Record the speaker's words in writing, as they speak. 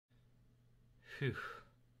Phew.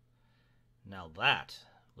 Now that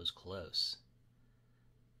was close.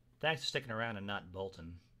 Thanks for sticking around and not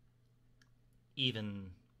bolting. Even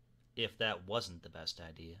if that wasn't the best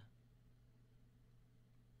idea.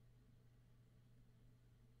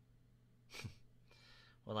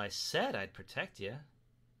 Well, I said I'd protect you.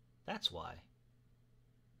 That's why.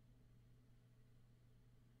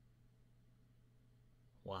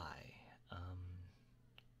 Why?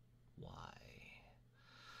 Why?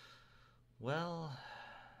 Well,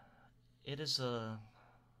 it is a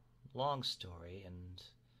long story, and,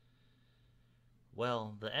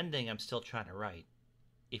 well, the ending I'm still trying to write,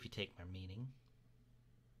 if you take my meaning.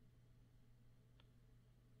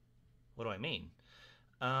 What do I mean?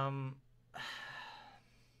 How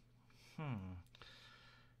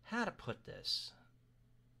to put this?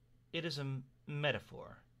 It is a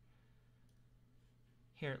metaphor.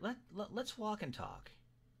 Here, let's walk and talk.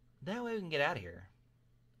 That way we can get out of here.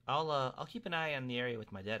 I'll keep an eye on the area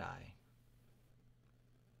with my dead eye.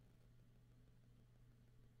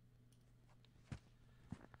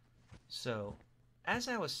 So, as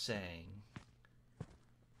I was saying,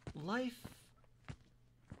 life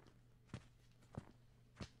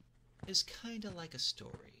is kind of like a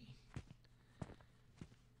story.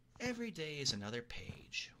 Every day is another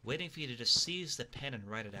page, waiting for you to just seize the pen and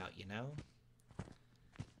write it out, you know?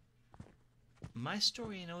 My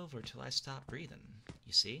story ain't over till I stop breathing,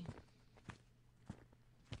 you see?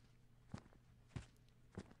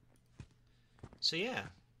 So yeah,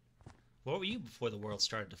 what were you before the world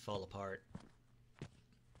started to fall apart?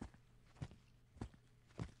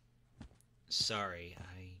 Sorry,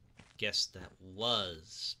 I guess that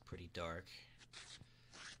was pretty dark.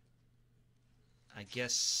 I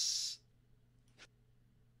guess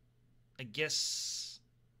it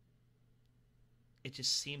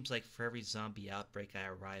just seems like for every zombie outbreak I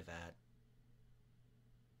arrive at,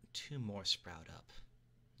 2 more sprout up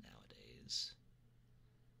nowadays.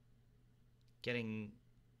 Getting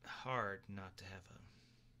hard not to have a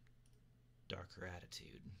darker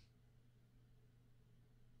attitude.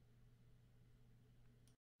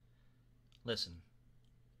 Listen,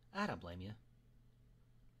 I don't blame you.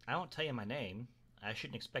 I won't tell you my name. I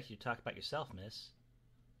shouldn't expect you to talk about yourself, miss.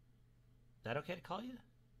 That okay to call you?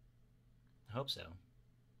 I hope so.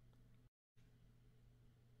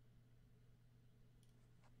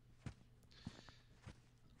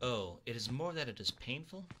 Oh, it is more that it is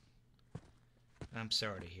painful? I'm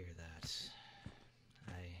sorry to hear that.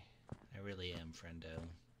 I really am, friendo.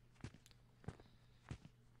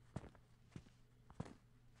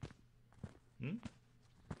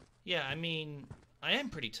 Yeah, I mean, I am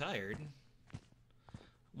pretty tired.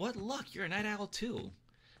 What luck, you're a night owl too.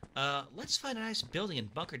 Let's find a nice building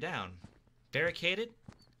and bunker down. Barricade it,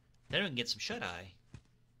 then we can get some shut-eye.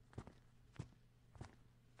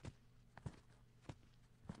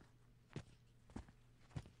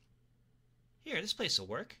 Here, this place will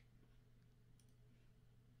work.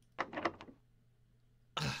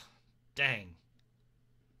 Ugh, dang.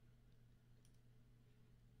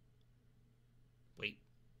 Wait,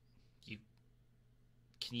 you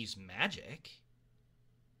can use magic?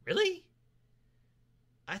 Really?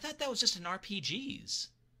 I thought that was just in RPGs.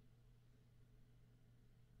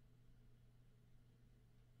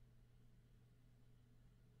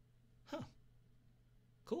 Huh.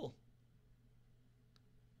 Cool.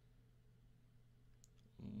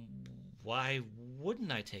 Why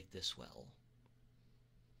wouldn't I take this well?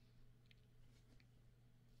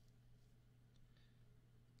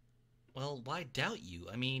 Well, why doubt you?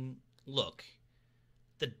 I mean, look.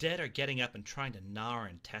 The dead are getting up and trying to gnaw our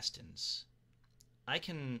intestines. I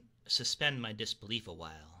can suspend my disbelief a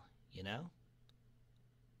while, you know?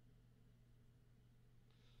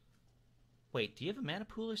 Wait, do you have a mana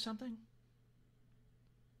pool or something?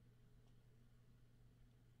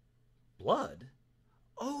 Blood?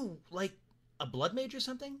 Oh, like a blood mage or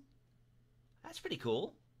something? That's pretty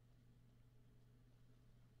cool.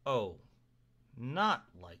 Oh, not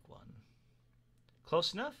like one.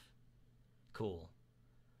 Close enough? Cool.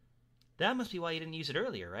 That must be why you didn't use it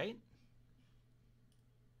earlier, right?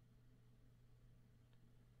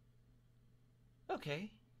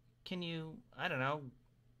 Okay. Can you, I don't know,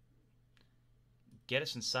 get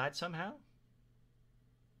us inside somehow?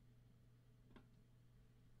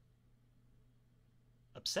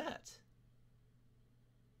 Upset?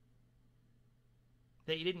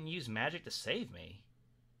 That you didn't use magic to save me?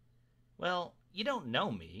 Well, you don't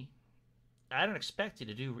know me. I don't expect you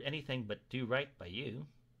to do anything but do right by you.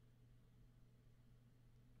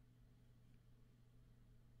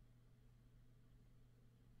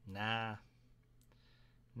 Nah.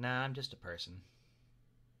 Nah, I'm just a person.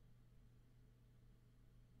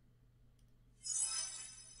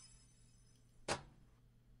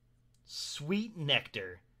 Sweet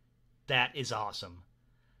nectar. That is awesome.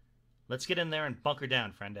 Let's get in there and bunker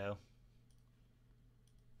down, friendo.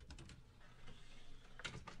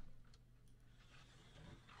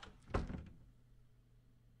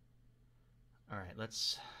 Alright,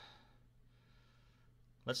 let's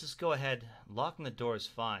just go ahead. Locking the door is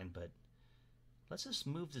fine, but let's just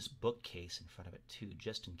move this bookcase in front of it too,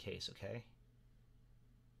 just in case, okay?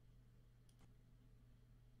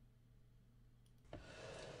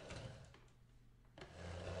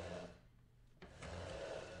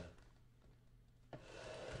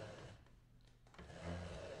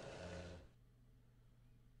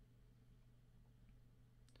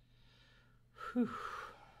 Whew.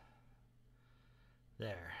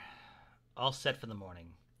 There. All set for the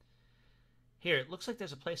morning. Here, it looks like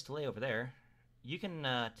there's a place to lay over there. You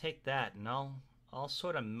can take that, and I'll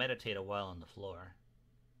sort of meditate a while on the floor.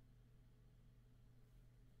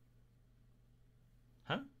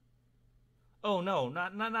 Huh? Oh no,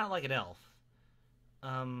 not like an elf.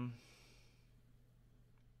 Hunting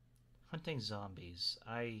zombies.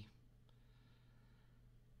 I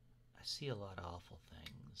see a lot of awful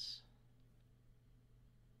things.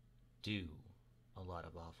 Do a lot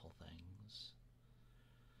of awful things.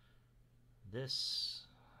 This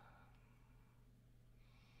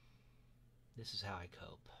is how I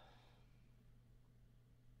cope.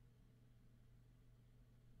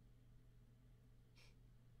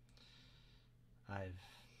 I've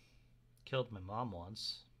killed my mom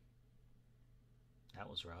once. That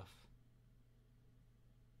was rough.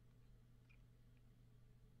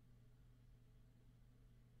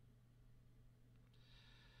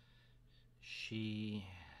 She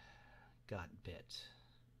got bit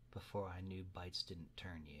before I knew bites didn't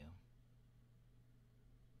turn you.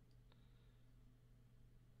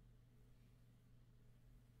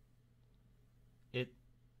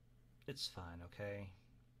 It's fine, okay?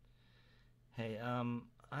 Hey, I'm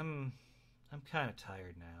kind of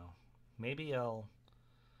tired now. Maybe I'll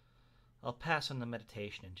pass on the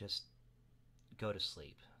meditation and just go to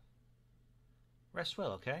sleep. Rest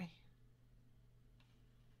well, okay?